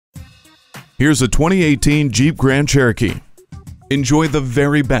Here's a 2018 Jeep Grand Cherokee. Enjoy the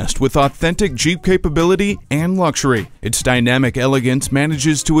very best with authentic Jeep capability and luxury. Its dynamic elegance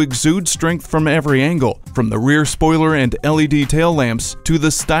manages to exude strength from every angle, from the rear spoiler and LED tail lamps to the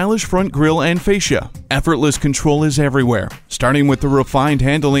stylish front grille and fascia. Effortless control is everywhere, starting with the refined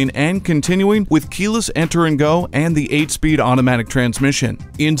handling and continuing with keyless enter and go and the 8-speed automatic transmission.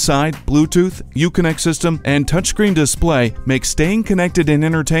 Inside, Bluetooth, Uconnect system, and touchscreen display make staying connected and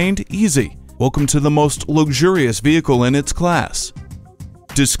entertained easy. Welcome to the most luxurious vehicle in its class.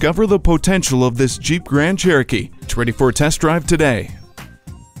 Discover the potential of this Jeep Grand Cherokee. It's ready for a test drive today.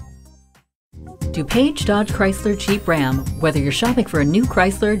 DuPage Dodge Chrysler Jeep Ram. Whether you're shopping for a new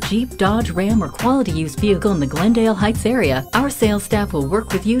Chrysler, Jeep, Dodge, Ram, or quality used vehicle in the Glendale Heights area, our sales staff will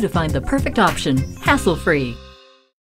work with you to find the perfect option, hassle-free.